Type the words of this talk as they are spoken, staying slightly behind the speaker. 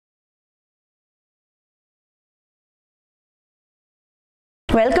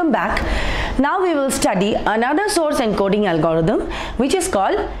Welcome back. Now we will study another source encoding algorithm which is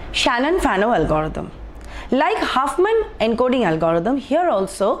called Shanon-Fano algorithm. Like Huffman encoding algorithm, here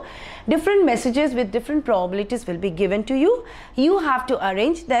also different messages with different probabilities will be given to you. You have to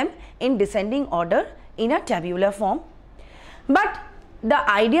arrange them in descending order in a tabular form. But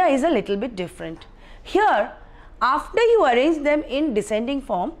the idea is a little bit different. Here, after you arrange them in descending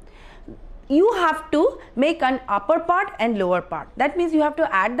form, you have to make an upper part and lower part. That means you have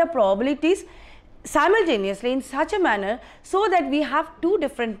to add the probabilities simultaneously in such a manner so that we have two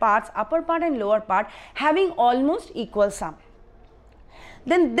different parts, upper part and lower part, having almost equal sum.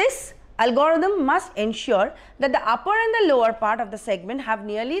 Then this algorithm must ensure that the upper and the lower part of the segment have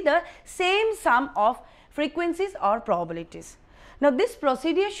nearly the same sum of frequencies or probabilities. Now this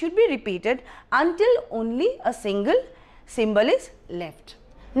procedure should be repeated until only a single symbol is left.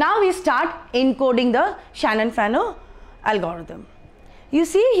 Now we start encoding the Shanon-Fano algorithm. You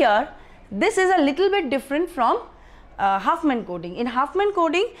see here, this is a little bit different from Huffman coding. In Huffman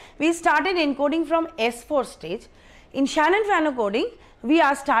coding, we started encoding from S4 stage. In Shanon-Fano coding, we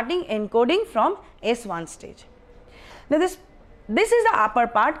are starting encoding from S1 stage. Now this is the upper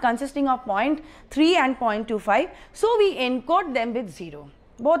part consisting of 0.3 and 0.25. So we encode them with 0.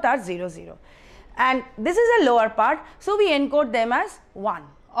 Both are 0, 0. And this is a lower part. So we encode them as 1.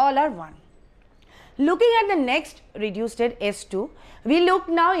 All are 1. Looking at the next reduced state S2, we look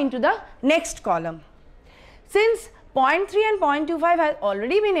now into the next column. Since 0.3 and 0.25 has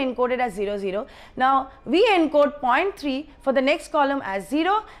already been encoded as 0, 0, now we encode 0.3 for the next column as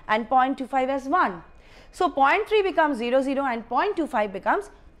 0 and 0.25 as 1. So 0.3 becomes 0, 0 and 0.25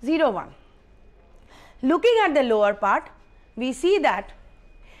 becomes 0, 1. Looking at the lower part, we see that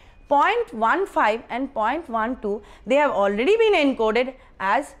 0.15 and 0.12, they have already been encoded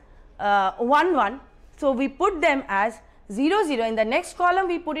as 1, 1. So we put them as 0, 0. In the next column,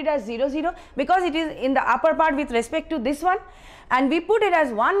 we put it as 0, 0 because it is in the upper part with respect to this one, and we put it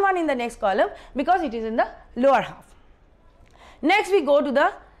as 1, 1 in the next column because it is in the lower half. Next, we go to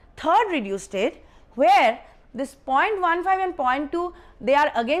the third reduced state where this 0.15 and 0.2, they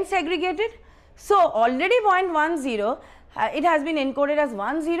are again segregated. So already 0.10, it has been encoded as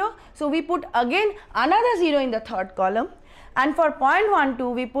 1, 0. So we put again another 0 in the third column, and for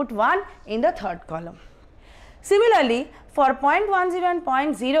 0.12 we put 1 in the third column. Similarly, for 0.10 and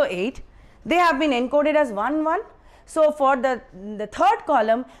 0.08, they have been encoded as 1, 1. So for the third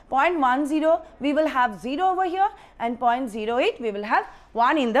column, 0.10 we will have 0 over here, and 0.08 we will have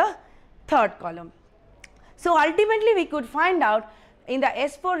 1 in the third column. So ultimately we could find out in the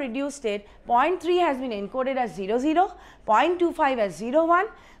S4 reduced state, 0.3 has been encoded as 0, 0, 0.25 as 0, 1,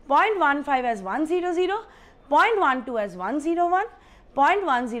 0.15 as 1, 0, 0, 0.12 as 1, 0, 1,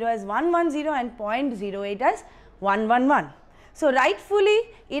 0.10 as 1, 1, 0 and 0.08 as 1, 1, 1. So rightfully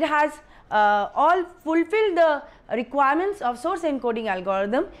it has all fulfilled the requirements of source encoding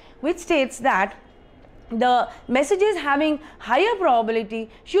algorithm, which states that the messages having higher probability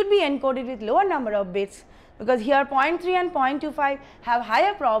should be encoded with lower number of bits, because here 0.3 and 0.25 have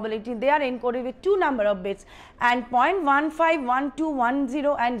higher probability, they are encoded with 2 number of bits, and 0.15, 12,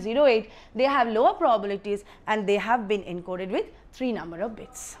 10 and 08, they have lower probabilities and they have been encoded with 3 number of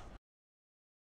bits.